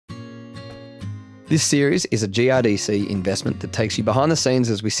This series is a GRDC investment that takes you behind the scenes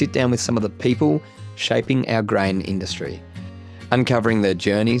as we sit down with some of the people shaping our grain industry, uncovering their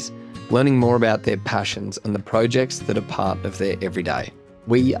journeys, learning more about their passions and the projects that are part of their everyday.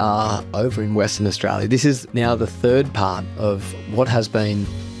 We are over in Western Australia. This is now the third part of what has been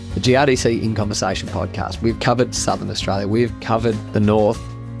the GRDC In Conversation podcast. We've covered Southern Australia, we've covered the north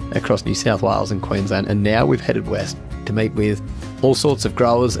across New South Wales and Queensland, and now we've headed west to meet with all sorts of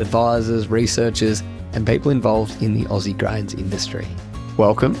growers, advisors, researchers, and people involved in the Aussie grains industry.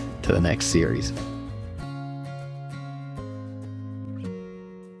 Welcome to the next series.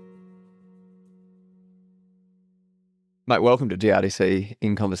 Mate, welcome to GRDC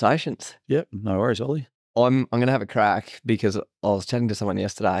In Conversations. Yep, no worries, Oli. I'm going to have a crack because I was chatting to someone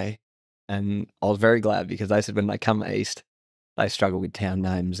yesterday and I was very glad because they said when they come east, they struggle with town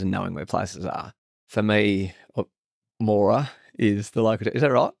names and knowing where places are. For me, Moora is the local. Is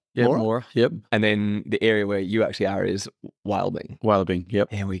that right? Yeah, Moora. Yep. And then the area where you actually are is Whalebing. Whalebing.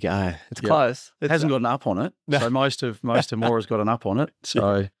 Yep. There we go. It's close. It hasn't got an up on it. No. So most of Moora's got an up on it.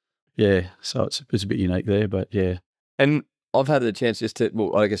 So yeah, so it's a bit unique there, but yeah. And I've had the chance just to,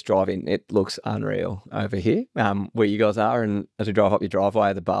 well, I guess drive in. It looks unreal over here, where you guys are. And as we drive up your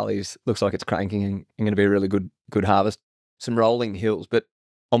driveway, the barley's looks like it's cranking and going to be a really good harvest. Some rolling hills, but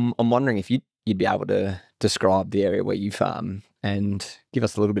I'm wondering if you'd be able to describe the area where you farm and give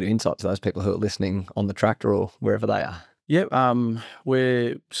us a little bit of insight to those people who are listening on the tractor or wherever they are. Yep.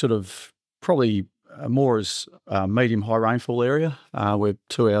 We're sort of probably Moora's medium-high rainfall area. We're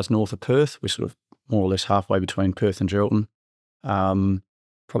 2 hours north of Perth. We're sort of more or less halfway between Perth and Geraldton.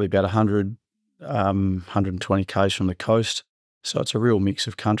 Probably about 120 k's from the coast. So it's a real mix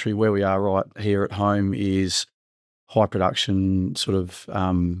of country. Where we are right here at home is high production, sort of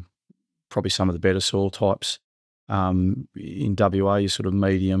probably some of the better soil types. In WA, you sort of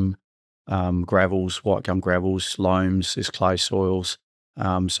medium gravels, white gum gravels, loams, there's clay soils.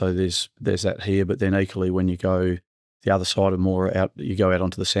 So there's that here. But then equally, when you go the other side of Moora, you go out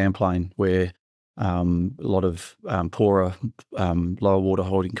onto the sand plain where a lot of poorer, lower water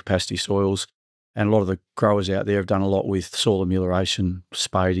holding capacity soils. And a lot of the growers out there have done a lot with soil amelioration,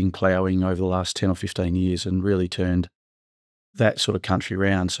 spading, ploughing over the last 10 or 15 years and really turned that sort of country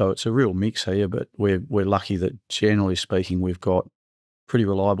round. So it's a real mix here, but we're lucky that generally speaking, we've got pretty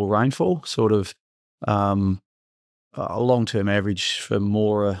reliable rainfall. Sort of a long-term average for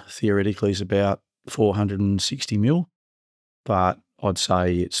Moora theoretically is about 460 mil, but I'd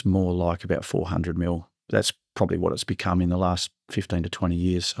say it's more like about 400 mil. That's probably what it's become in the last 15 to 20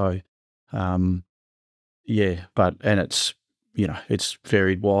 years. So, yeah, and it's, it's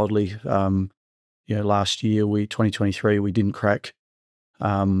varied wildly. Last year, 2023, we didn't crack,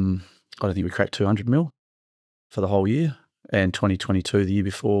 I don't think we cracked 200 mil for the whole year. And 2022, the year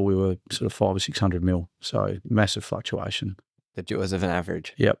before, we were sort of 500 or 600 mil. So massive fluctuation. The joys of an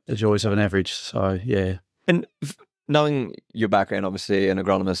average. Yep, the joys of an average. So, yeah. And knowing your background, obviously an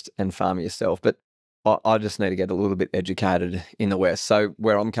agronomist and farmer yourself, but I just need to get a little bit educated in the West. So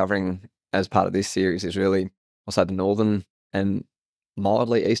where I'm covering as part of this series is really, I'll say the northern and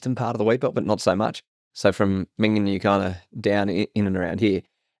mildly eastern part of the wheat belt, but not so much. So from Minginoo kind of down in and around here,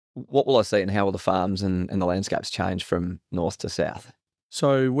 what will I see and how will the farms and the landscapes change from north to south?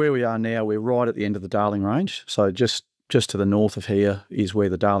 So where we are now, we're right at the end of the Darling Range. So just to the north of here is where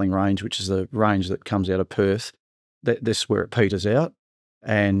the Darling Range, which is the range that comes out of Perth, this is where it peters out.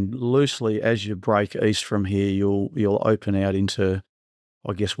 And loosely, as you break east from here, you'll open out into,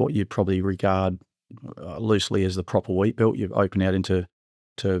 I guess, what you'd probably regard loosely as the proper wheat belt. You open out into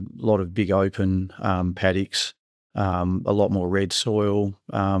a lot of big open paddocks, a lot more red soil,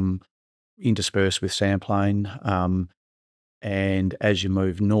 interspersed with sandplain. And as you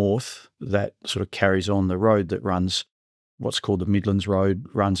move north, that sort of carries on the road that runs, what's called the Midlands Road,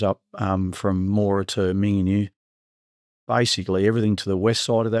 runs up from Moora to Minginoo. Basically, everything to the west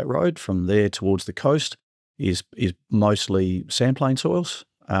side of that road, from there towards the coast, is mostly sandplain soils.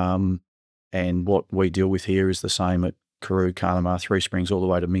 And what we deal with here is the same at Karoo, Carnamah, Three Springs, all the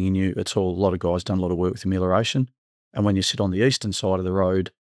way to Minginoo. It's all, a lot of guys done a lot of work with amelioration. And when you sit on the eastern side of the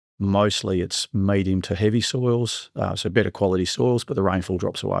road, mostly it's medium to heavy soils, so better quality soils, but the rainfall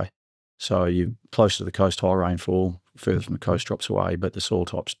drops away. So you're closer to the coast, high rainfall, further from the coast drops away, but the soil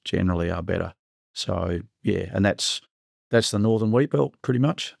types generally are better. So yeah, and that's the northern wheat belt pretty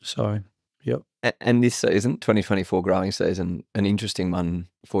much. So, yep. And this season, 2024 growing season, an interesting one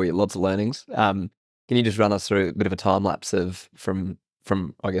for you, lots of learnings. Can you just run us through a bit of a time lapse of from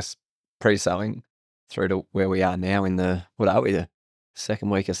I guess, pre-sowing through to where we are now in the, what are we, the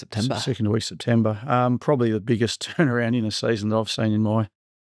second week of September? Second week of September. Probably the biggest turnaround in a season that I've seen in my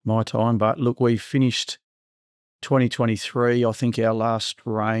my time. But look, we finished 2023. I think our last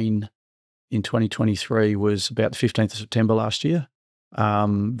rain in 2023 was about the 15th of September last year.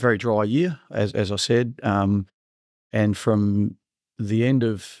 Very dry year, as I said. And from the end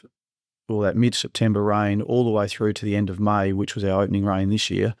of that mid-September rain all the way through to the end of May, which was our opening rain this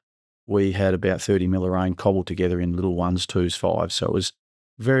year, we had about 30 mil of rain cobbled together in little ones, twos, fives. So it was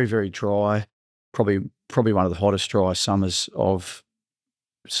very, very dry, probably one of the hottest, dry summers I've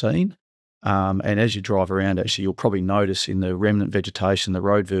seen. And as you drive around, actually, you'll probably notice in the remnant vegetation, the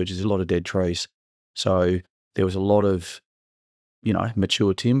road verges, a lot of dead trees. So there was a lot of,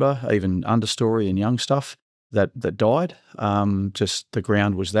 mature timber, even understory and young stuff that died. Just the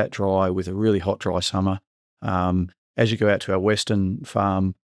ground was that dry with a really hot, dry summer. As you go out to our western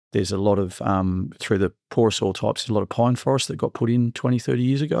farm, there's a lot of, through the poorer soil types, there's a lot of pine forest that got put in 20, 30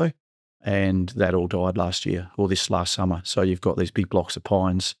 years ago, and that all died last year or this last summer. So you've got these big blocks of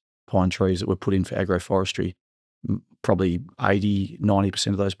pine trees that were put in for agroforestry. Probably 80, 90%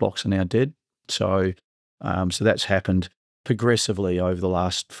 of those blocks are now dead. So that's happened progressively over the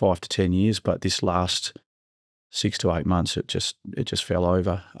last 5 to 10 years, but this last 6 to 8 months, it just fell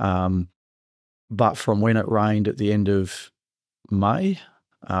over. But from when it rained at the end of May,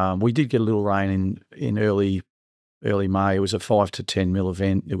 we did get a little rain in early May. It was a 5 to 10 mil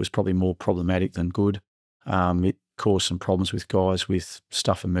event. It was probably more problematic than good. It caused some problems with guys with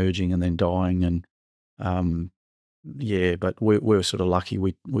stuff emerging and then dying. And but we were sort of lucky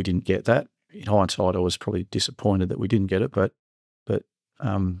we didn't get that. In hindsight, I was probably disappointed that we didn't get it, but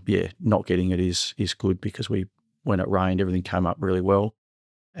not getting it is good, because when it rained, everything came up really well.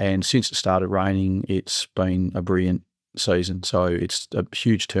 And since it started raining, it's been a brilliant season. So it's a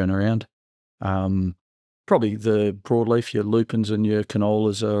huge turnaround. Probably the broadleaf, your lupins and your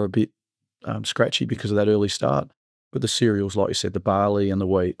canolas are a bit scratchy because of that early start. But the cereals, like you said, the barley and the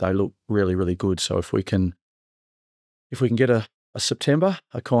wheat, they look really, really good. So if we can get a September,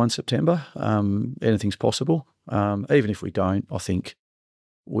 a kind September, anything's possible. Even if we don't, I think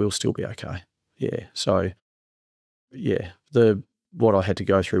we'll still be okay. Yeah. So what I had to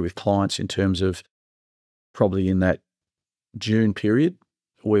go through with clients in terms of probably in that June period,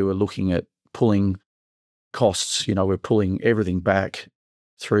 we were looking at pulling costs. We're pulling everything back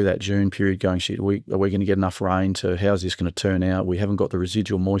through that June period, going, shit, are we going to get enough rain how's this going to turn out? We haven't got the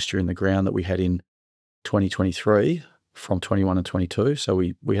residual moisture in the ground that we had in 2023 from 21 and 22. So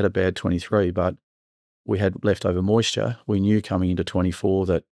we had a bad 23, but we had leftover moisture. We knew coming into 24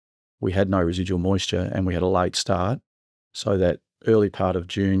 that we had no residual moisture and we had a late start. So that early part of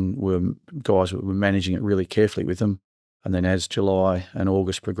June, guys were managing it really carefully with them. And then as July and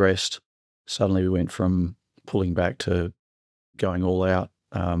August progressed, suddenly we went from pulling back to going all out.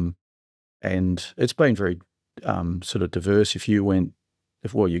 And it's been very sort of diverse. You're going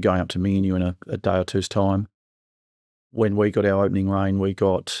up to Minginoo in a day or two's time. When we got our opening rain, I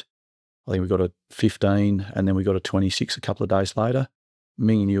think we got a 15 and then we got a 26 a couple of days later.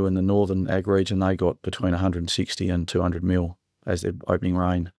 Minginoo in the northern ag region, they got between 160 and 200 mil as their opening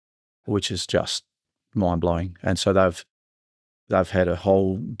rain, which is just mind-blowing. And so they've had a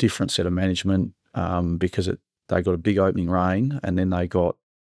whole different set of management because they got a big opening rain and then they got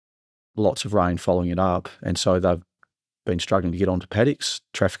lots of rain following it up. And so they've been struggling to get onto paddocks,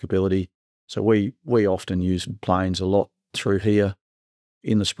 trafficability. So we often use planes a lot through here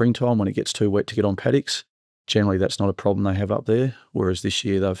in the springtime when it gets too wet to get on paddocks. Generally, that's not a problem they have up there, whereas this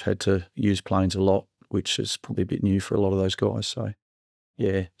year they've had to use planes a lot, which is probably a bit new for a lot of those guys. So,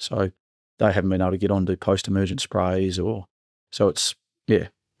 so they haven't been able to get on to post-emergent sprays so it's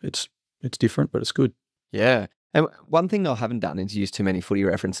different, but it's good. Yeah. And one thing I haven't done is use too many footy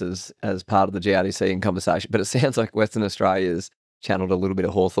references as part of the GRDC in conversation, but it sounds like Western Australia's channeled a little bit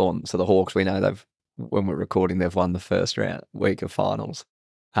of Hawthorn. So the Hawks, we know when we're recording, they've won the first week of finals.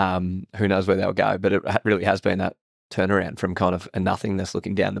 Who knows where they'll go, but it really has been that turnaround from kind of a nothingness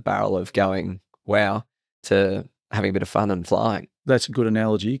looking down the barrel of going, wow, to having a bit of fun and flying. That's a good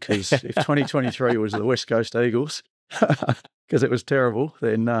analogy, because if 2023 was the West Coast Eagles, because it was terrible,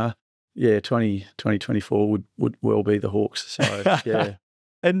 then 2024 would well be the Hawks. So, yeah.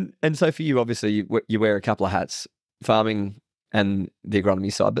 And so for you, obviously, you wear a couple of hats, farming and the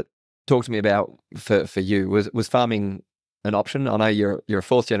agronomy side, but talk to me about, for you, was farming an option? I know you're a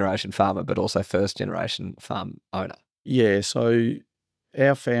fourth generation farmer, but also first generation farm owner. Yeah, so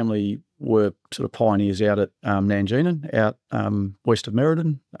our family were sort of pioneers out at Nangeenan, out west of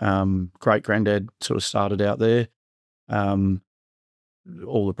Merredin. Great granddad sort of started out there.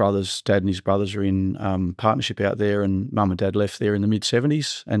 All the brothers, dad and his brothers, are in partnership out there, and mum and dad left there in the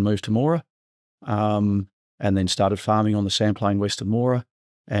mid-70s and moved to Moora, and then started farming on the sandplain west of Moora.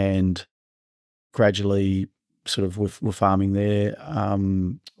 and gradually sort of were farming there.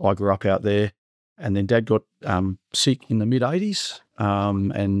 I grew up out there, and then Dad got sick in the mid-'80s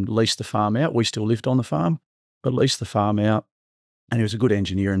and leased the farm out. We still lived on the farm, but leased the farm out, and he was a good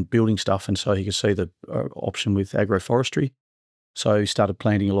engineer and building stuff, and so he could see the option with agroforestry. So he started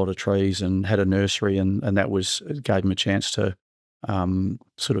planting a lot of trees and had a nursery, and that gave him a chance to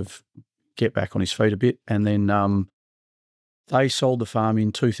sort of get back on his feet a bit. And then they sold the farm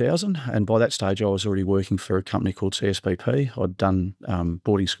in 2000, and by that stage I was already working for a company called CSBP. I'd done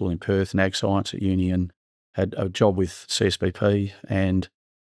boarding school in Perth and ag science at uni, and had a job with CSBP, and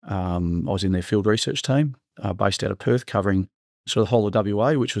I was in their field research team based out of Perth, covering sort of the whole of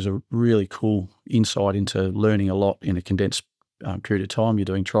WA, which was a really cool insight into learning a lot in a condensed period of time. You're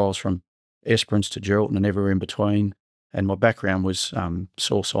doing trials from Esperance to Geraldton and everywhere in between. And my background was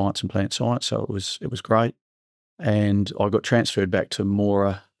soil science and plant science, so it was great. And I got transferred back to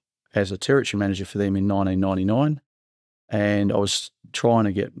Moora as a territory manager for them in 1999. And I was trying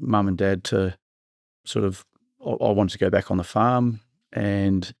to get Mum and Dad to sort of, I wanted to go back on the farm,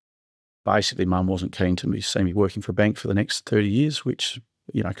 and basically Mum wasn't keen to see me working for a bank for the next 30 years, which,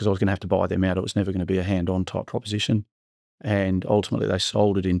 because I was going to have to buy them out. It was never going to be a hand-on type proposition. And ultimately they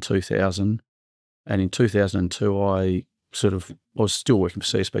sold it in 2000. And in 2002, I was still working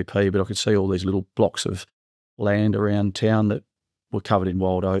for CSBP, but I could see all these little blocks of land around town that were covered in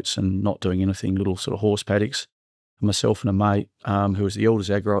wild oats and not doing anything, little sort of horse paddocks. And myself and a mate, who was the elders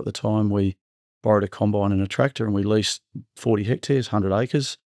agro at the time, we borrowed a combine and a tractor, and we leased 40 hectares, 100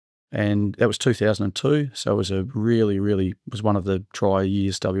 acres. And that was 2002. So it was was one of the drier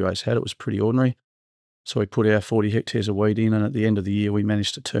years WA's had. It was pretty ordinary. So we put our 40 hectares of wheat in, and at the end of the year, we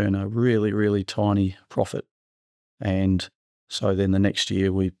managed to turn a really, really tiny profit. And so then the next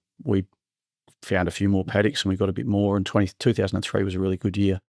year, we found a few more paddocks, and we got a bit more, and 2003 was a really good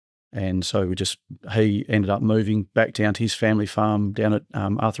year. And so he ended up moving back down to his family farm down at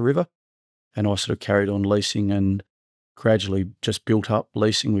Arthur River, and I sort of carried on leasing and gradually just built up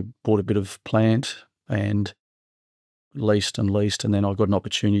leasing. We bought a bit of plant and leased, and then I got an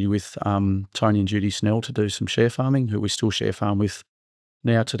opportunity with Tony and Judy Snell to do some share farming, who we still share farm with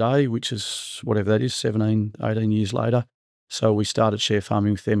now today, which is whatever that is, 17, 18 years later. So we started share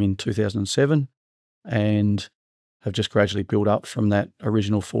farming with them in 2007 and have just gradually built up from that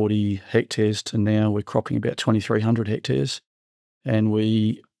original 40 hectares to now we're cropping about 2,300 hectares, and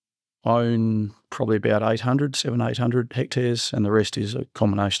we own probably about 800 hectares, and the rest is a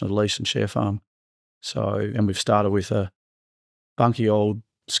combination of lease and share farm. So, and we've started with a bunky old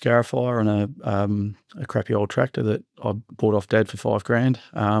scarifier and a crappy old tractor that I bought off Dad for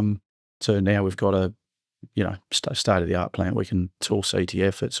 $5,000. So now we've got a, state-of-the-art plant. It's all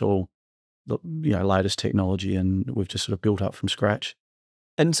CTF, it's all the latest technology, and we've just sort of built up from scratch.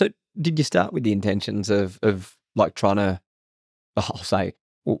 And so, did you start with the intentions of like trying to, I'll say,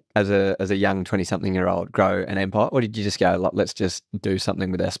 as a young 20-something-year-old, grow an empire, or did you just go, like, let's just do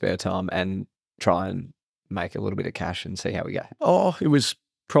something with our spare time and try and make a little bit of cash and see how we go? Oh, it was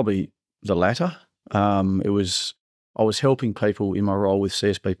probably the latter. I was helping people in my role with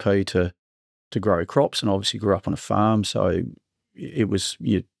CSBP to grow crops, and obviously grew up on a farm, so it was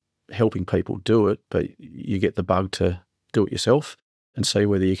you helping people do it, but you get the bug to do it yourself and see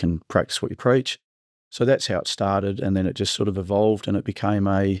whether you can practice what you preach. So that's how it started, and then it just sort of evolved, and it became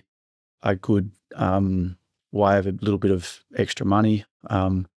a good way of a little bit of extra money,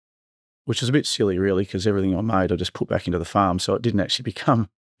 which is a bit silly really, because everything I made I just put back into the farm, so it didn't actually become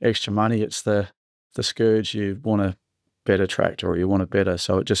extra money. It's the scourge. You want a better tractor, or you want a better,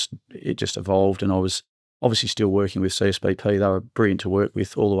 so it just evolved, and I was obviously still working with CSBP. They were brilliant to work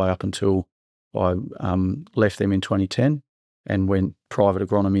with all the way up until I left them in 2010 and went private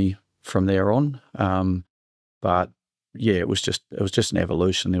agronomy from there on. But yeah, it was just an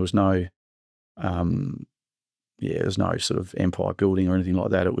evolution. There was no there's no sort of empire building or anything like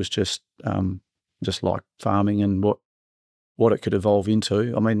that. It was just like farming and what it could evolve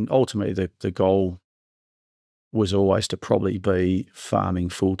into. I mean, ultimately the goal was always to probably be farming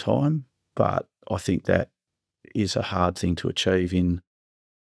full time, but I think that is a hard thing to achieve in,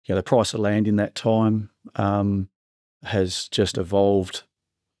 the price of land in that time has just evolved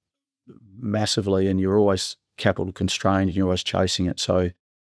massively, and you're always capital constrained and you're always chasing it. So,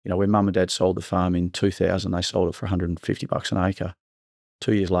 when Mum and Dad sold the farm in 2000, they sold it for $150 an acre.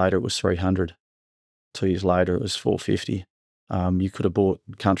 2 years later, it was 300. 2 years later, it was 450. You could have bought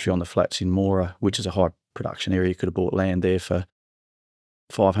country on the flats in Moora, which is a high production area. You could have bought land there for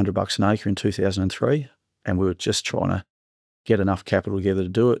 $500 an acre in 2003, and we were just trying to get enough capital together to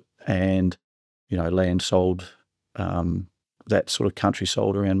do it. And land sold. The that sort of country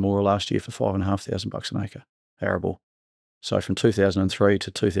sold around Moora last year for $5,500 an acre, arable. So from 2003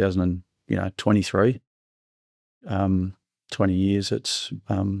 to 2023, 20 years, it's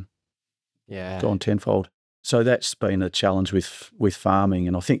gone tenfold. So that's been a challenge with farming,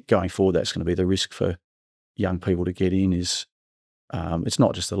 and I think going forward that's going to be the risk for young people to get in is it's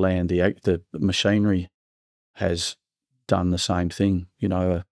not just the land, the machinery has done the same thing. You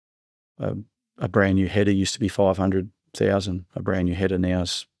know, a brand new header used to be 500,000. A brand new header now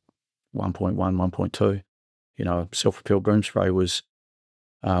is 1.1, 1.2. You know, a self-propelled broom spray was,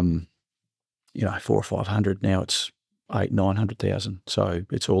 400 or 500. Now it's 800, 900,000. So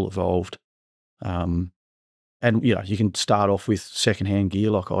it's all evolved. And, you know, you can start off with second-hand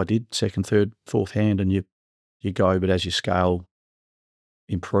gear like I did, second, third, fourth hand, and you go. But as your scale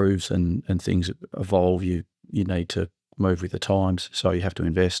improves and things evolve, you need to move with the times. So you have to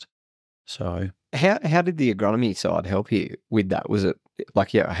invest. So how did the agronomy side help you with that? Was it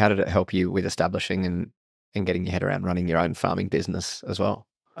like, how did it help you with establishing and getting your head around running your own farming business as well?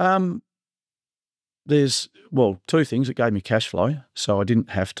 There's, two things. It gave me cash flow. So I didn't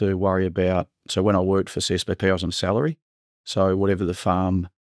have to worry about, so when I worked for CSBP, I was on a salary. So whatever the farm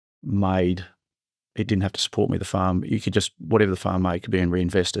made, it didn't have to support me, the farm. You could just, whatever the farm made could be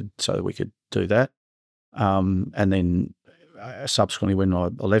reinvested so that we could do that. And then subsequently when I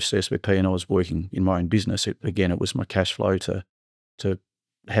left CSBP and I was working in my own business, it was my cash flow to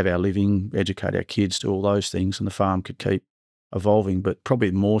have our living, educate our kids, do all those things, and the farm could keep evolving. But probably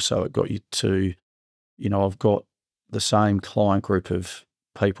more so it got you to, I've got the same client group of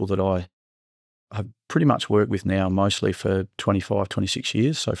people that I have pretty much worked with now mostly for 25, 26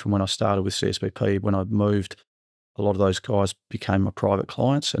 years. So from when I started with CSBP, when I moved, a lot of those guys became my private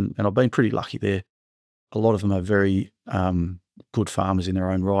clients, and I've been pretty lucky there. A lot of them are very good farmers in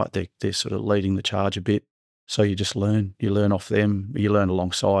their own right. They're sort of leading the charge a bit. So you just learn. You learn off them. You learn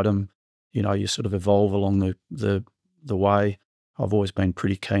alongside them. You sort of evolve along the way. I've always been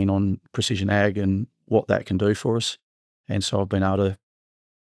pretty keen on precision ag and what that can do for us. And so I've been able to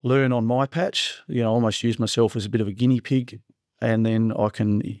learn on my patch, almost use myself as a bit of a guinea pig. And then I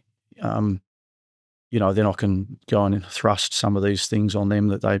can, then I can go and thrust some of these things on them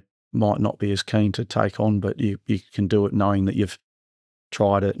that they might not be as keen to take on, but you can do it knowing that you've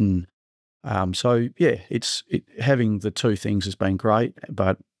tried it. And having the two things has been great,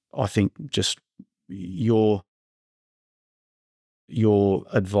 but I think just you're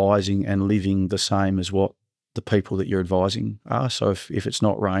advising and living the same as what the people that you're advising are. So if it's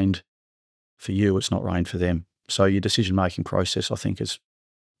not rained for you, it's not rained for them. So your decision-making process, I think,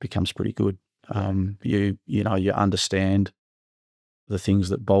 becomes pretty good. You understand the things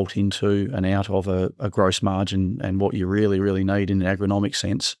that bolt into and out of a gross margin and what you really, really need in an agronomic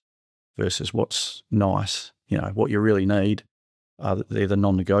sense versus what's nice. What you really need, they're the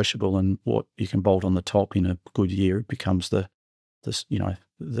non-negotiable, and what you can bolt on the top in a good year, it becomes the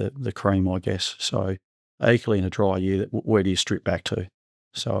cream, I guess. So equally in a dry year, where do you strip back to?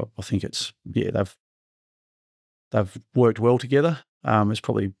 So I think they've worked well together. It's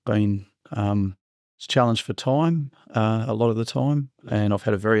probably been it's a challenge for time a lot of the time, and I've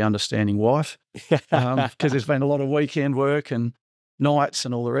had a very understanding wife because there's been a lot of weekend work and nights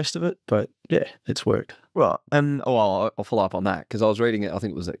and all the rest of it. But yeah, it's worked. Right, and I'll follow up on that because I was reading it. I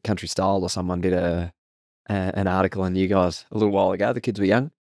think it was at Country Style or someone did an article on you guys a little while ago. The kids were young,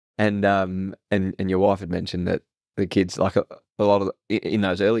 and your wife had mentioned that the kids, like a lot of in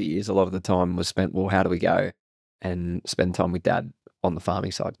those early years, a lot of the time was spent. Well, how do we go and spend time with Dad on the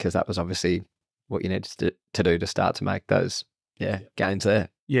farming side? Because that was obviously what you needed to do to start to make those gains there.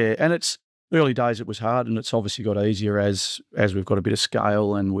 Yeah, and it's early days. It was hard, and it's obviously got easier as we've got a bit of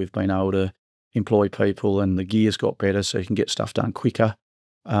scale and we've been able to employ people, and the gear's got better, so you can get stuff done quicker.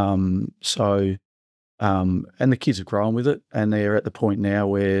 And the kids have grown with it, and they're at the point now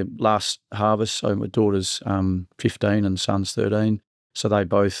where last harvest, so my daughter's 15 and son's 13, so they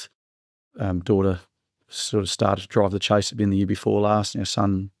both, daughter sort of started to drive the Chaser bin the year before last, and our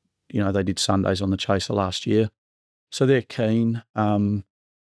son, they did Sundays on the Chaser last year. So they're keen, and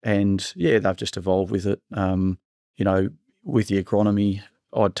they've just evolved with it. With the agronomy,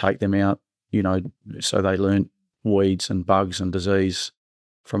 I'd take them out, so they learnt weeds and bugs and disease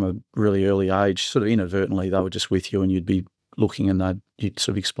from a really early age. Sort of inadvertently, they were just with you, and you'd be looking, and you'd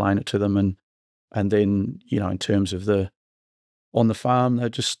sort of explain it to them, and then in terms of on the farm,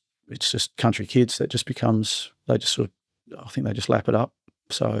 it's just country kids. That just becomes I think they just lap it up.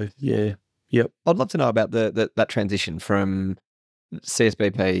 So yeah, yep. I'd love to know about that transition from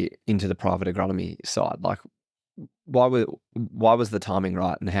CSBP into the private agronomy side. Like, why was the timing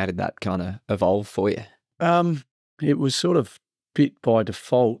right, and how did that kind of evolve for you? it was sort of bit by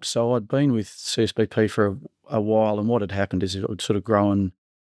default. So I'd been with CSBP for a while, and what had happened is it had sort of grown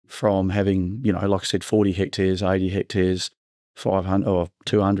from having, like I said, 40 hectares, 80 hectares, 500 or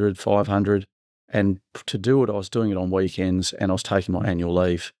 200, 500. And to do it, I was doing it on weekends and I was taking my annual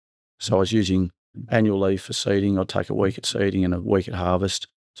leave. So I was using annual leave for seeding. I'd take a week at seeding and a week at harvest.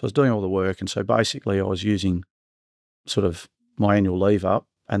 So I was doing all the work. And so basically I was using sort of my annual leave up.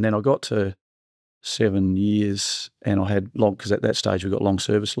 And then I got to 7 years and I had long, because at that stage we got long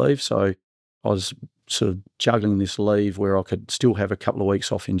service leave. So I was sort of juggling this leave where I could still have a couple of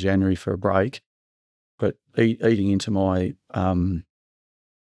weeks off in January for a break, but eating into my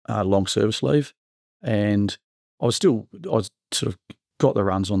long service leave. And I was sort of got the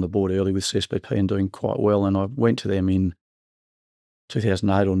runs on the board early with CSBP and doing quite well. And I went to them in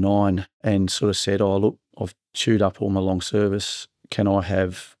 2008 or 9 and sort of said, oh, look, I've chewed up all my long service. Can I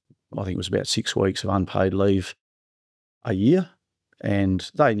have, I think it was about 6 weeks of unpaid leave a year? And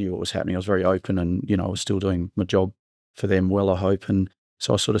they knew what was happening. I was very open and, I was still doing my job for them well, I hope. And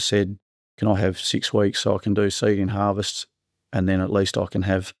so I sort of said, can I have 6 weeks so I can do seed and harvest, and then at least I can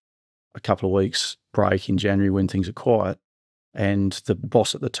have a couple of weeks break in January when things are quiet. And the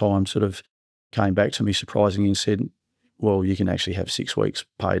boss at the time sort of came back to me surprisingly and said, well, you can actually have 6 weeks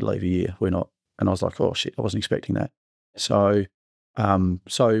paid leave a year. We're not. And I was like, oh shit, I wasn't expecting that. So,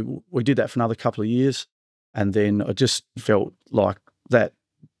 so we did that for another couple of years. And then I just felt like that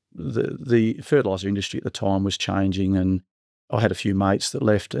the fertiliser industry at the time was changing, and I had a few mates that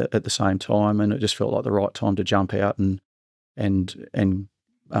left at the same time, and it just felt like the right time to jump out and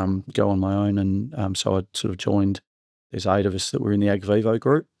go on my own. And so I sort of joined. There's 8 of us that were in the Ag Vivo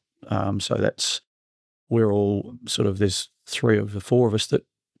group. So we're all sort of, there's 3 of the 4 of us that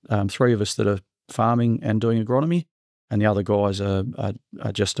 3 of us that are farming and doing agronomy, and the other guys are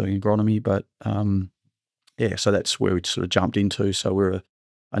just doing agronomy. But so that's where we sort of jumped into. So we're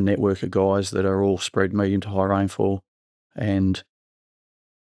a network of guys that are all spread medium to high rainfall. And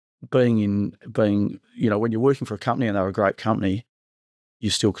being when you're working for a company and they're a great company,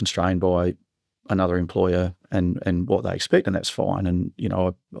 you're still constrained by another employer and what they expect, and that's fine. And,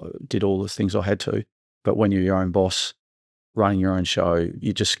 I did all the things I had to. But when you're your own boss, running your own show,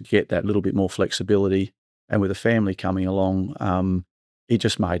 you just get that little bit more flexibility. And with a family coming along, it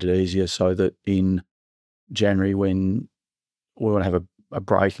just made it easier, so that in January, when we want to have a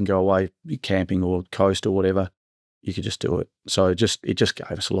break and go away camping or coast or whatever, you could just do it. So it just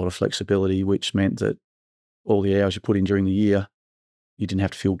gave us a lot of flexibility, which meant that all the hours you put in during the year, you didn't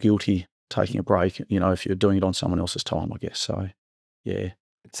have to feel guilty taking a break, if you're doing it on someone else's time, I guess. So, yeah.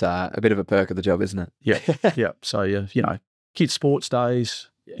 It's a bit of a perk of the job, isn't it? Yeah, yeah. So, kids' sports days,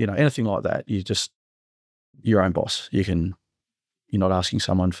 anything like that, you're your own boss. You're not asking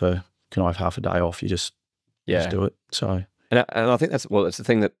someone for, can I have half a day off? You just do it. So, and I think it's the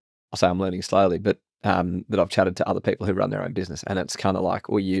thing that I'll say I'm learning slowly, but that I've chatted to other people who run their own business, and it's kind of like,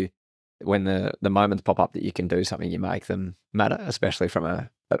 when the moments pop up that you can do something, you make them matter, especially from a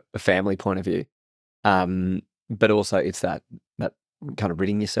family point of view. But also it's that kind of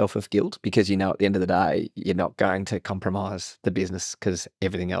ridding yourself of guilt, because at the end of the day, you're not going to compromise the business because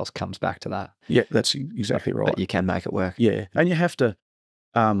everything else comes back to that. Yeah, that's exactly right. But you can make it work. Yeah, and you have to,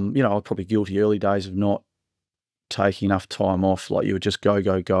 I was probably guilty early days of not taking enough time off. Like, you would just go,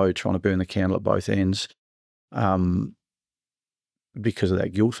 trying to burn the candle at both ends. Because of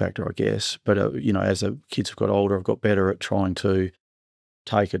that guilt factor, I guess. But, as the kids have got older, I've got better at trying to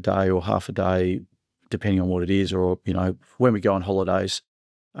take a day or half a day, depending on what it is. Or, when we go on holidays,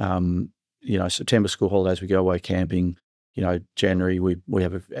 September school holidays, we go away camping. January, we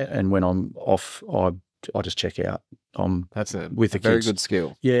have and when I'm off, I just check out. That's with the very kids. Good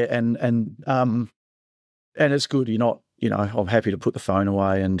skill. Yeah, and it's good. You're not, I'm happy to put the phone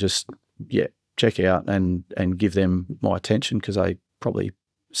away and just, check out and give them my attention, because they probably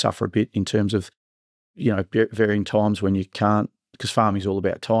suffer a bit in terms of, varying times when you can't, because farming is all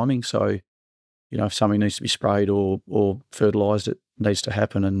about timing. So, if something needs to be sprayed or fertilised, it needs to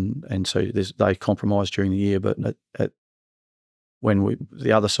happen. And so they compromise during the year. But the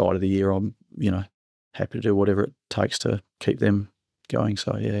other side of the year, I'm, happy to do whatever it takes to keep them going.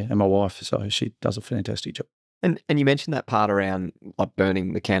 So, yeah, and my wife, so she does a fantastic job. And you mentioned that part around like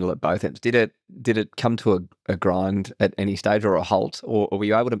burning the candle at both ends. Did it come to a grind at any stage, or a halt, or were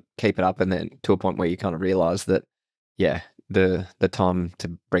you able to keep it up and then to a point where you kind of realised that, the time to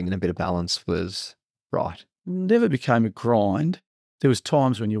bring in a bit of balance was right? Never became a grind. There was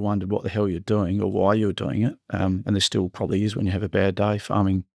times when you wondered what the hell you're doing or why you were doing it, and there still probably is when you have a bad day.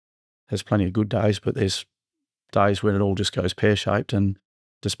 Farming has plenty of good days, but there's days when it all just goes pear-shaped, and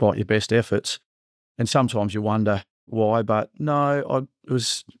despite your best efforts. And sometimes you wonder, why, but no,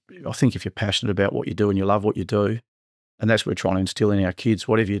 I think if you're passionate about what you do and you love what you do, and that's what we're trying to instill in our kids,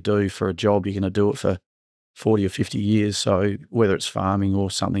 whatever you do for a job, you're going to do it for 40 or 50 years. So whether it's farming or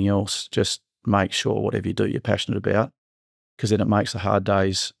something else, just make sure whatever you do, you're passionate about, because then it makes the hard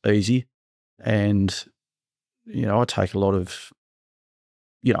days easy. And, I take a lot of,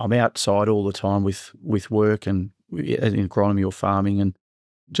 I'm outside all the time with work and in agronomy or farming and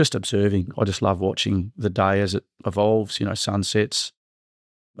just observing. I just love watching the day as it evolves, sunsets,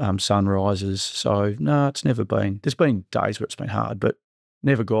 sunrises. So, no, it's never been, there's been days where it's been hard, but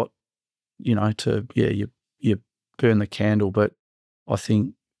never got, you burn the candle. But I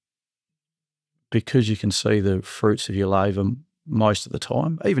think because you can see the fruits of your labour most of the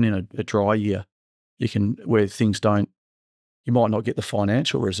time, even in a dry year, where things you might not get the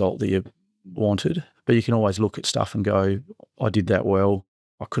financial result that you wanted, but you can always look at stuff and go, I did that well,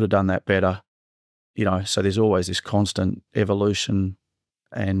 I could have done that better, so there's always this constant evolution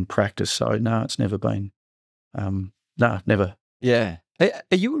and practice. So no, it's never been, never. Yeah.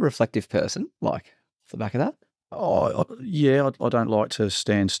 Are you a reflective person, like, off the back of that? I don't like to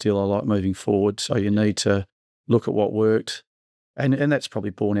stand still. I like moving forward. So you need to look at what worked. And that's probably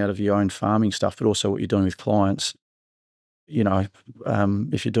born out of your own farming stuff, but also what you're doing with clients.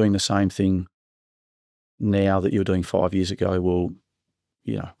 If you're doing the same thing now that you were doing 5 years ago, well,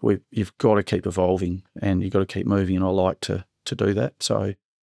 you've got to keep evolving and you've got to keep moving. And I like to do that. So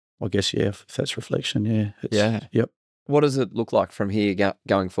I guess, if that's reflection, Yep. What does it look like from here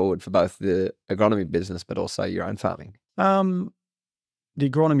going forward for both the agronomy business but also your own farming? The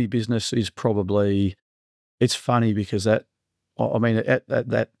agronomy business is probably, it's funny because at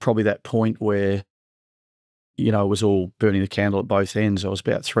that probably that point where, it was all burning the candle at both ends. I was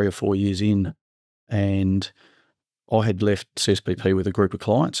about 3 or 4 years in and I had left CSBP with a group of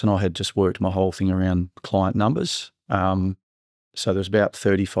clients and I had just worked my whole thing around client numbers. So there was about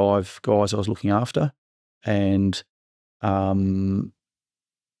 35 guys I was looking after, and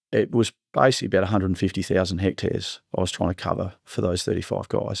it was basically about 150,000 hectares I was trying to cover for those 35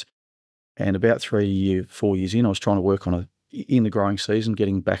 guys. And about 4 years in, I was trying to work on in the growing season,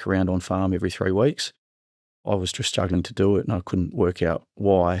 getting back around on farm every 3 weeks. I was just struggling to do it and I couldn't work out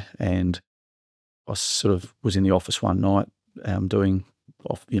why. And I sort of was in the office one night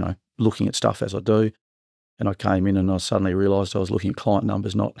looking at stuff as I do. And I came in and I suddenly realised I was looking at client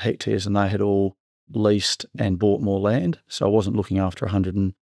numbers, not hectares, and they had all leased and bought more land. So I wasn't looking after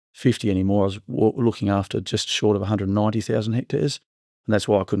 150 anymore. I was looking after just short of 190,000 hectares. And that's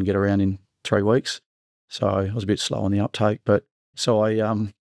why I couldn't get around in 3 weeks. So I was a bit slow on the uptake. But so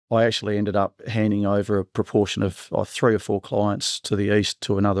I actually ended up handing over a proportion of 3 or 4 clients to the east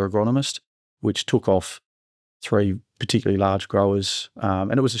to another agronomist, which took off 3 particularly large growers.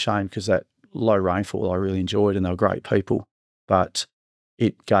 And it was a shame because that low rainfall I really enjoyed and they were great people, but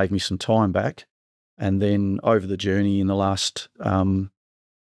it gave me some time back. And then over the journey in the last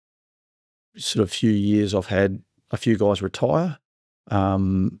sort of few years, I've had a few guys retire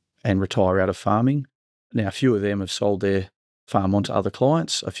and retire out of farming. Now, a few of them have sold their farm on to other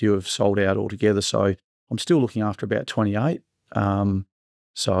clients. A few have sold out altogether. So I'm still looking after about 28.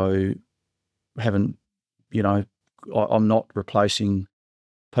 So haven't, I'm not replacing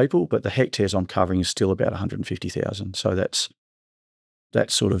people, but the hectares I'm covering is still about 150,000. So that's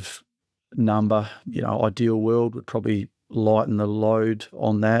that sort of number. Ideal world would probably lighten the load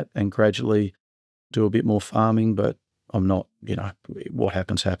on that and gradually do a bit more farming, but I'm not, what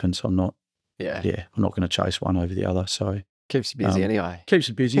happens. I'm not, I'm not going to chase one over the other. So keeps you busy anyway. Keeps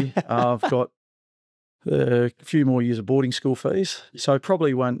you busy. I've got a few more years of boarding school fees. So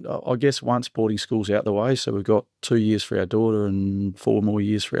probably once boarding school's out the way, so we've got 2 years for our daughter and 4 more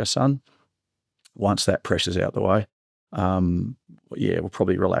years for our son. Once that pressure's out the way, we'll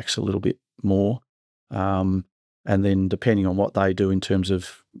probably relax a little bit more. And then depending on what they do in terms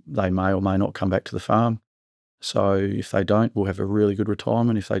of they may or may not come back to the farm. So if they don't, we'll have a really good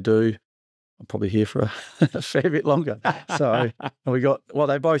retirement. If they do, I'm probably here for a fair bit longer. So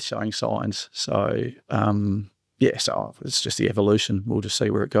they're both showing signs. So, so it's just the evolution. We'll just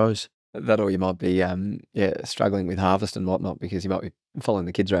see where it goes. That, or you might be, struggling with harvest and whatnot because you might be following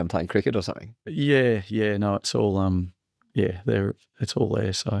the kids around playing cricket or something. No, it's all, it's all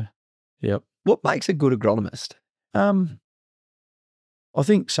there. So, yep. What makes a good agronomist? I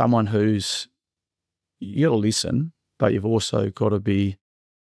think someone who's, you got to listen, but you've also got to be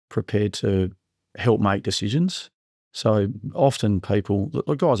prepared to help make decisions. So often people,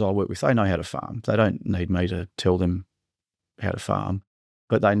 the guys I work with, they know how to farm. They don't need me to tell them how to farm,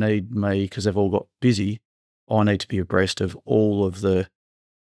 but they need me because they've all got busy. I need to be abreast of all of the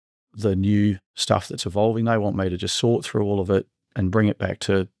the new stuff that's evolving. They want me to just sort through all of it and bring it back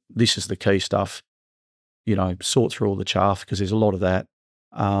to this is the key stuff, sort through all the chaff because there's a lot of that.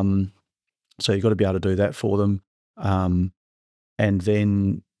 So you've got to be able to do that for them. And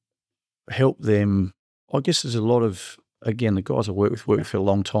then help them. I guess there's a lot of, again, the guys I work with for a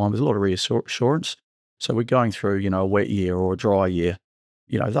long time, there's a lot of reassurance. So we're going through, a wet year or a dry year.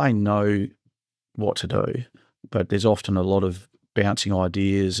 They know what to do, but there's often a lot of bouncing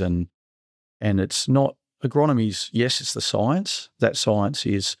ideas and it's not, agronomy's, yes, it's the science. That science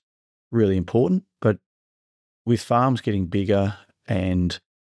is really important, but with farms getting bigger and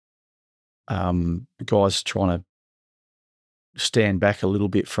guys trying to stand back a little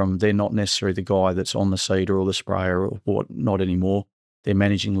bit from, they're not necessarily the guy that's on the seeder or the sprayer or what, not anymore. They're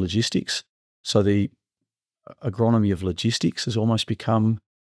managing logistics. So the agronomy of logistics has almost become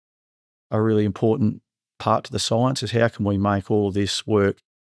a really important part to the science, is how can we make all of this work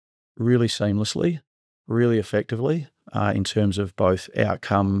really seamlessly, really effectively in terms of both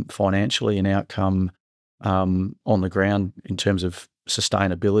outcome financially and outcome on the ground in terms of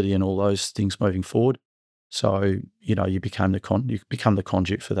sustainability and all those things moving forward. So, you become the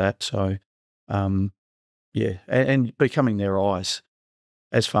conduit for that. So, and becoming their eyes.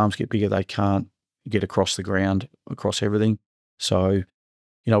 As farms get bigger, they can't get across the ground, across everything. So,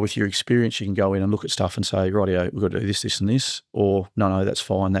 with your experience, you can go in and look at stuff and say, rightio, we've got to do this, this and this, or no, that's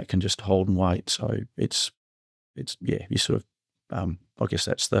fine. That can just hold and wait. So it's you sort of, I guess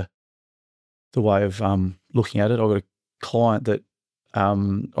that's the way of looking at it. I've got a client that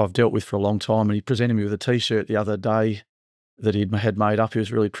I've dealt with for a long time, and he presented me with a T-shirt the other day that he had made up. He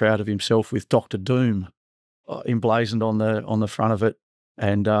was really proud of himself with Dr. Doom emblazoned on the front of it,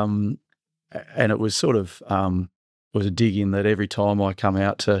 and it was sort of was a dig in that every time I come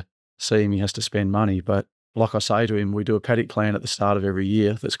out to see him, he has to spend money. But like I say to him, we do a paddock plan at the start of every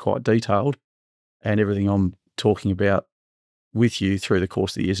year that's quite detailed, and everything I'm talking about with you through the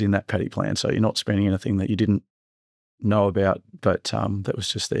course of the year is in that paddock plan. So you're not spending anything that you didn't know about, but that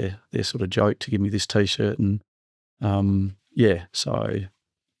was just their sort of joke to give me this T-shirt. And so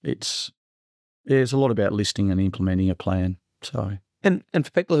it's a lot about listing and implementing a plan. So and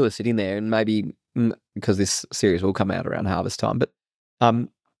for people who are sitting there, and maybe because this series will come out around harvest time, but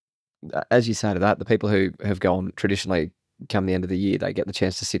as you say to that, the people who have gone traditionally come the end of the year, they get the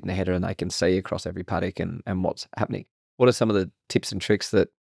chance to sit in a header and they can see across every paddock and what's happening. What are some of the tips and tricks that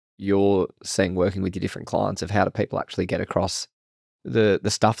you're seeing working with your different clients of how do people actually get across the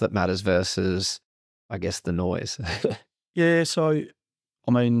stuff that matters versus, I guess, the noise? Yeah, so,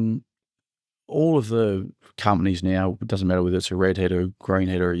 I mean, all of the companies now, it doesn't matter whether it's a red header, a green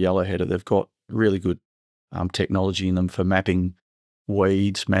header, a yellow header, they've got really good technology in them for mapping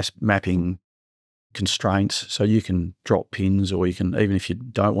weeds, mapping constraints. So you can drop pins, or you can, even if you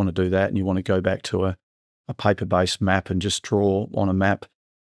don't want to do that and you want to go back to a paper-based map and just draw on a map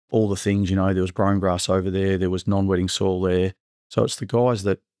all the things, there was brome grass over there was non-wetting soil there. So it's the guys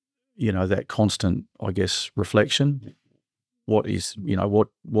that, that constant, I guess, reflection. What is,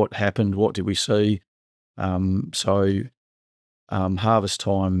 what happened? What did we see? Harvest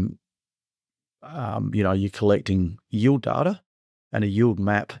time, you're collecting yield data, and a yield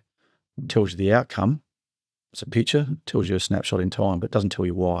map tells you the outcome. It's a picture, tells you a snapshot in time, but doesn't tell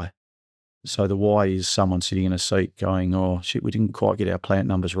you why. So the why is someone sitting in a seat going, oh, shit, we didn't quite get our plant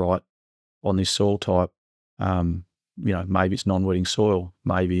numbers right on this soil type. Maybe it's non-wetting soil.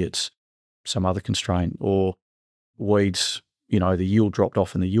 Maybe it's some other constraint, or weeds, the yield dropped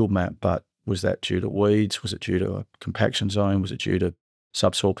off in the yield map, but was that due to weeds? Was it due to a compaction zone? Was it due to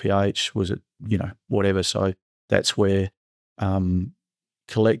subsoil pH? Was it, whatever? So that's where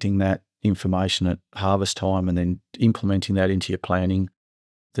collecting that information at harvest time and then implementing that into your planning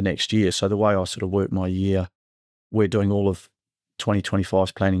the next year. So the way I sort of work my year, we're doing all of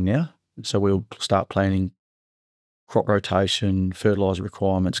 2025's planning now. So we'll start planning crop rotation, fertiliser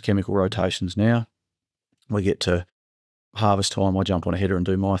requirements, chemical rotations now. We get to harvest time, I jump on a header and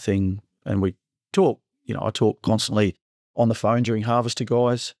do my thing, and we talk. I talk constantly on the phone during harvest to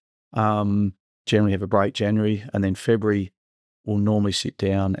guys. Generally have a break January, and then February we'll normally sit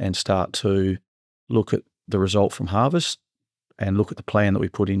down and start to look at the result from harvest and look at the plan that we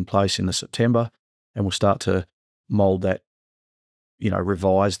put in place in the September, and we'll start to mould that,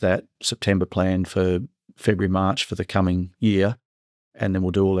 revise that September plan for February, March for the coming year, and then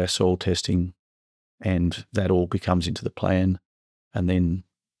we'll do all our soil testing, and that all becomes into the plan, and then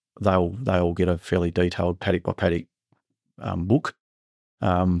they'll get a fairly detailed paddock by paddock book.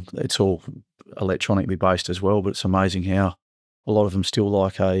 It's all electronically based as well, but it's amazing how a lot of them still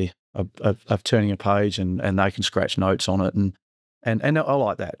like a turning a page and they can scratch notes on it, and And I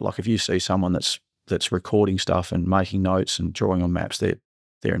like that. Like if you see someone that's recording stuff and making notes and drawing on maps, they're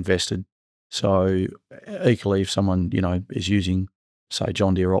invested. So equally, if someone, is using, say,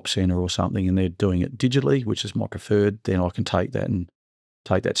 John Deere Op Center or something, and they're doing it digitally, which is my preferred, then I can take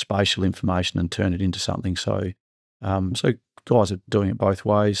that spatial information and turn it into something. So guys are doing it both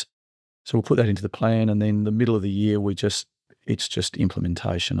ways. So we'll put that into the plan, and then the middle of the year, it's just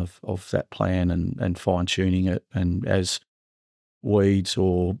implementation of that plan and fine tuning it. And as weeds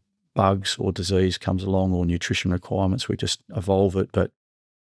or bugs or disease comes along or nutrition requirements, we just evolve it. But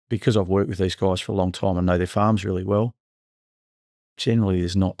because I've worked with these guys for a long time and know their farms really well, generally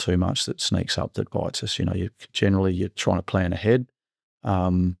there's not too much that sneaks up that bites us. You're trying to plan ahead,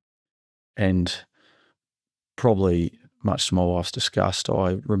 and probably much to my wife's disgust,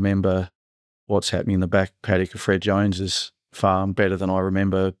 I remember what's happening in the back paddock of Fred Jones's farm better than I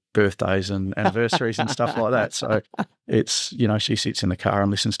remember birthdays and anniversaries and stuff like that. So it's, she sits in the car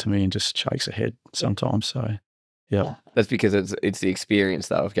and listens to me and just shakes her head sometimes. So yeah. That's because it's the experience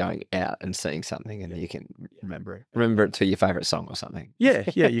though of going out and seeing something, and you can remember it to your favorite song or something. Yeah,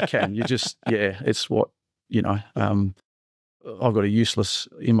 you can. You just, it's what, I've got a useless,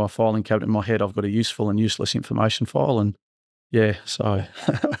 in my filing cabinet in my head, I've got a useful and useless information file. And so.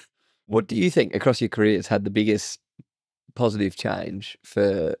 What do you think across your career has had the biggest positive change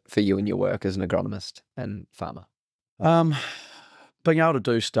for you in your work as an agronomist and farmer? Being able to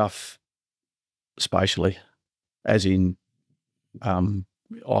do stuff spatially, as in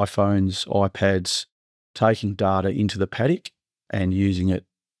iPhones, iPads, taking data into the paddock and using it.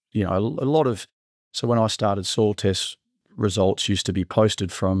 A lot of, so when I started, soil test results used to be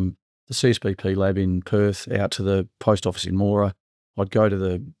posted from the CSBP lab in Perth out to the post office in Moora. I'd go to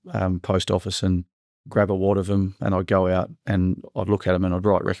the post office and grab a wad of them, and I'd go out and I'd look at them and I'd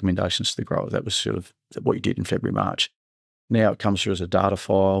write recommendations to the grower. That was sort of what you did in February, March. Now it comes through as a data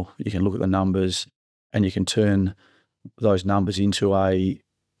file. You can look at the numbers and you can turn those numbers into an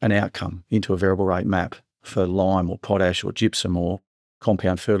outcome, into a variable rate map for lime or potash or gypsum or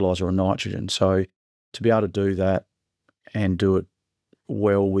compound fertiliser or nitrogen. So to be able to do that and do it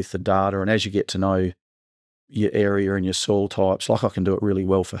well with the data, and as you get to know your area and your soil types, like I can do it really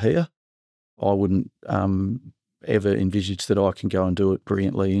well for here, I wouldn't ever envisage that I can go and do it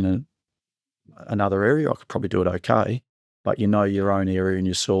brilliantly in another area. I could probably do it okay, but your own area and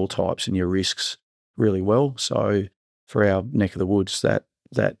your soil types and your risks really well. So for our neck of the woods,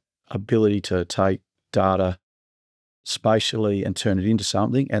 that ability to take data spatially and turn it into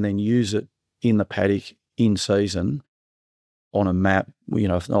something and then use it in the paddock in season on a map,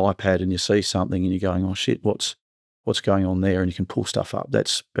 if an iPad and you see something and you're going, oh shit, what's going on there? And you can pull stuff up.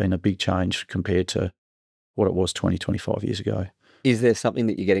 That's been a big change compared to what it was 20, 25 years ago. Is there something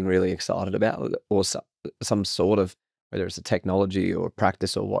that you're getting really excited about, or some sort of, whether it's a technology or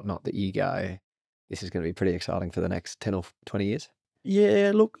practice or whatnot, that you go, this is going to be pretty exciting for the next 10 or 20 years?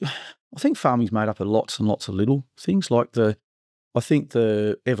 Yeah, look, I think farming's made up of lots and lots of little things, like I think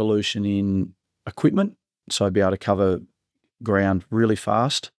the evolution in equipment, so be able to cover ground really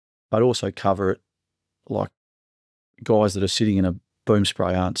fast, but also cover it like guys that are sitting in a boom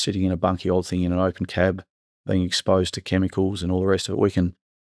spray aren't sitting in a bunky old thing in an open cab being exposed to chemicals and all the rest of it.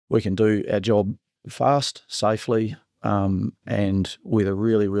 We can do our job fast, safely, and with a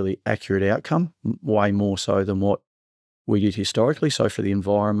really, really accurate outcome, way more so than what we did historically. So for the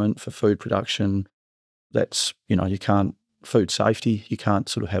environment, for food production, that's, you can't, food safety, you can't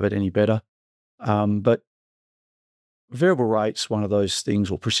sort of have it any better. But variable rate's one of those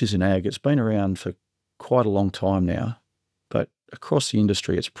things, or precision ag, it's been around for quite a long time now, but across the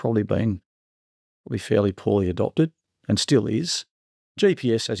industry, it's probably been fairly poorly adopted and still is.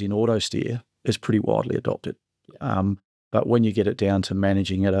 GPS, as in auto steer, is pretty widely adopted. But when you get it down to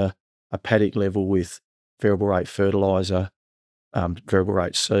managing at a paddock level with variable rate fertiliser, variable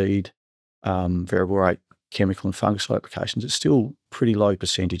rate seed, variable rate chemical and fungicide applications, it's still pretty low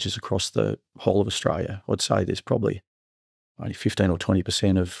percentages across the whole of Australia. I'd say there's probably only 15 or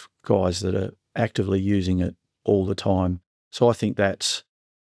 20% of guys that are actively using it all the time. So I think that's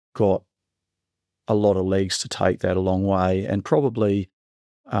got a lot of legs to take that a long way, and probably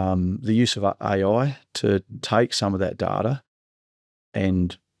the use of AI to take some of that data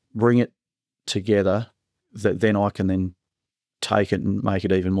and bring it together, that then I can then take it and make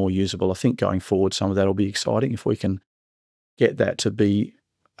it even more usable. I think going forward, some of that will be exciting if we can get that to be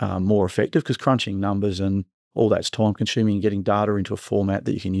more effective, because crunching numbers and all that's time consuming, and getting data into a format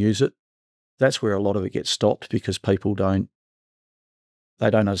that you can use it. That's where a lot of it gets stopped, because people don't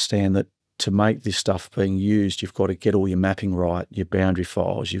understand that to make this stuff being used, you've got to get all your mapping right, your boundary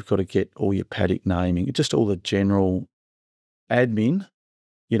files, you've got to get all your paddock naming, just all the general admin,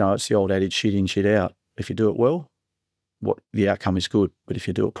 it's the old adage, shit in, shit out. If you do it well, the outcome is good. But if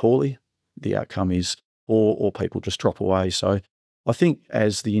you do it poorly, the outcome is, or people just drop away. So I think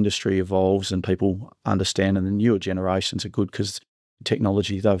as the industry evolves and people understand, and the newer generations are good because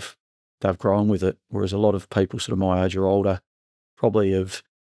technology, they've grown with it, whereas a lot of people sort of my age or older probably have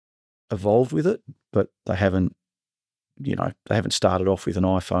evolved with it, but they haven't started off with an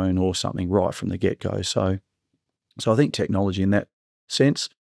iPhone or something right from the get-go. So I think technology in that sense,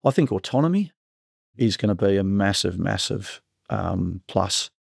 I think autonomy is going to be a massive, massive plus.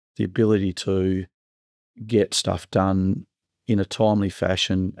 The ability to get stuff done in a timely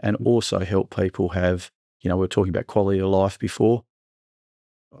fashion and also help people have, we were talking about quality of life before.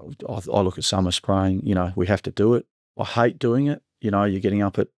 I look at summer spraying, we have to do it. I hate doing it. You're getting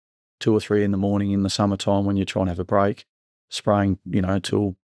up at 2 or 3 in the morning in the summertime when you're trying to have a break, spraying,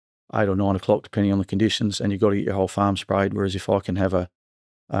 till 8 or 9 o'clock, depending on the conditions, and you've got to get your whole farm sprayed. Whereas if I can have a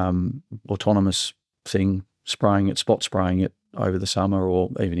autonomous thing, spot spraying it over the summer or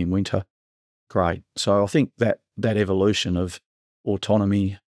even in winter, great. So I think that evolution of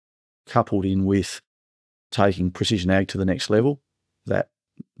autonomy coupled in with taking precision ag to the next level,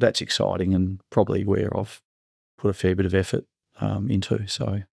 that's exciting and probably where I've put a fair bit of effort into.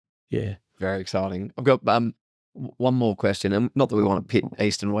 So, yeah. Very exciting. I've got one more question, and not that we want to pit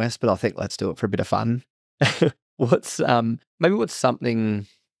east and west, but I think let's do it for a bit of fun. What's something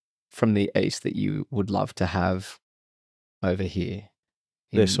from the east that you would love to have over here?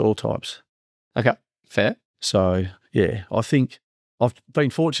 Their soil types. Okay, fair. So, yeah, I think I've been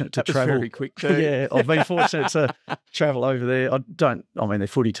fortunate to travel. Very quick too. Yeah, I've been fortunate to travel over there. They're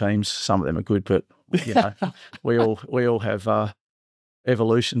footy teams. Some of them are good, but we all have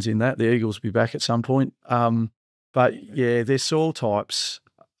evolutions in that. The Eagles will be back at some point. But yeah, their soil types,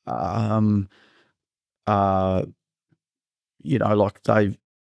 they're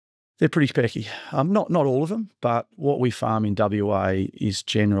pretty specky. Not all of them, but what we farm in WA is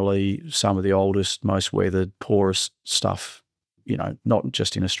generally some of the oldest, most weathered, poorest stuff, not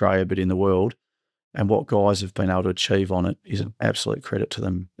just in Australia, but in the world. And what guys have been able to achieve on it is an absolute credit to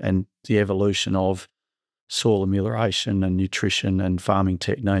them. And the evolution of soil amelioration and nutrition and farming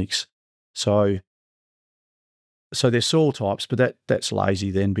techniques. So they're soil types, but that's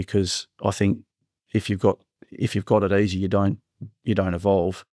lazy then, because I think if you've got it easy, you don't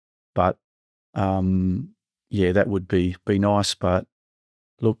evolve. But that would be nice. But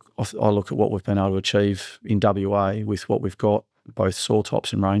look, I look at what we've been able to achieve in WA with what we've got, both soil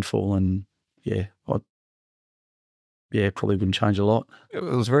types and rainfall, and probably wouldn't change a lot. It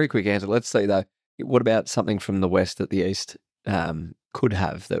was a very quick answer. Let's see though, what about something from the west that the east could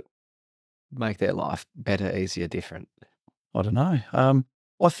have that make their life better, easier, different? I don't know.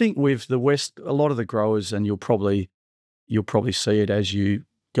 I think with the west, a lot of the growers, and you'll probably see it as you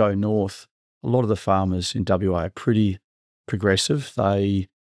go north, a lot of the farmers in WA are pretty progressive. They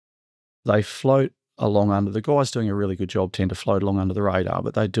float along under, the guys doing a really good job tend to float along under the radar,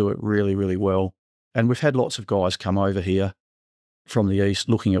 but they do it really, really well. And we've had lots of guys come over here from the east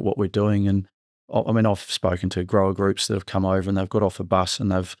looking at what we're doing. And I've spoken to grower groups that have come over and they've got off a bus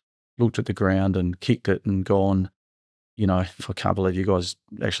and they've looked at the ground and kicked it and gone, I can't believe you guys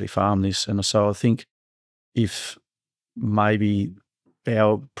actually farm this. And so I think if maybe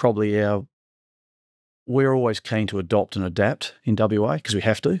we're always keen to adopt and adapt in WA because we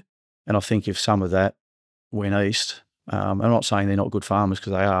have to. And I think if some of that went east, I'm not saying they're not good farmers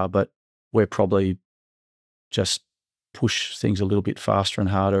because they are, but we're probably just push things a little bit faster and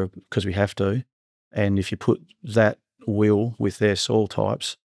harder because we have to. And if you put that will with their soil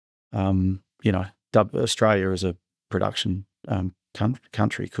types, Australia as a production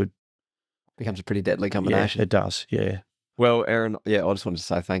country becomes a pretty deadly combination. Yeah, it does, yeah. Well, Erin, I just wanted to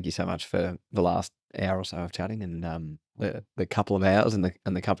say thank you so much for the last hour or so of chatting and the couple of hours and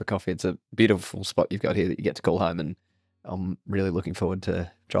the cup of coffee. It's a beautiful spot you've got here that you get to call home, and I'm really looking forward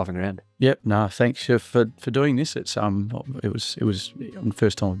to driving around. Yep, no, thanks for doing this. It was the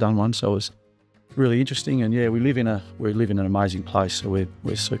first time I've done one, so it was really interesting. And yeah, we live in an amazing place, so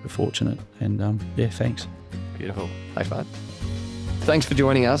we're super fortunate. And thanks. Beautiful. Thanks, mate. Thanks for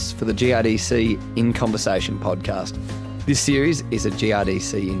joining us for the GRDC In Conversation podcast. This series is a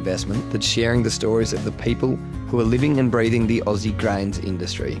GRDC investment that's sharing the stories of the people who are living and breathing the Aussie grains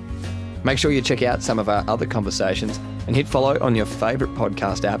industry. Make sure you check out some of our other conversations and hit follow on your favourite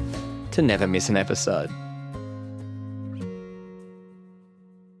podcast app to never miss an episode.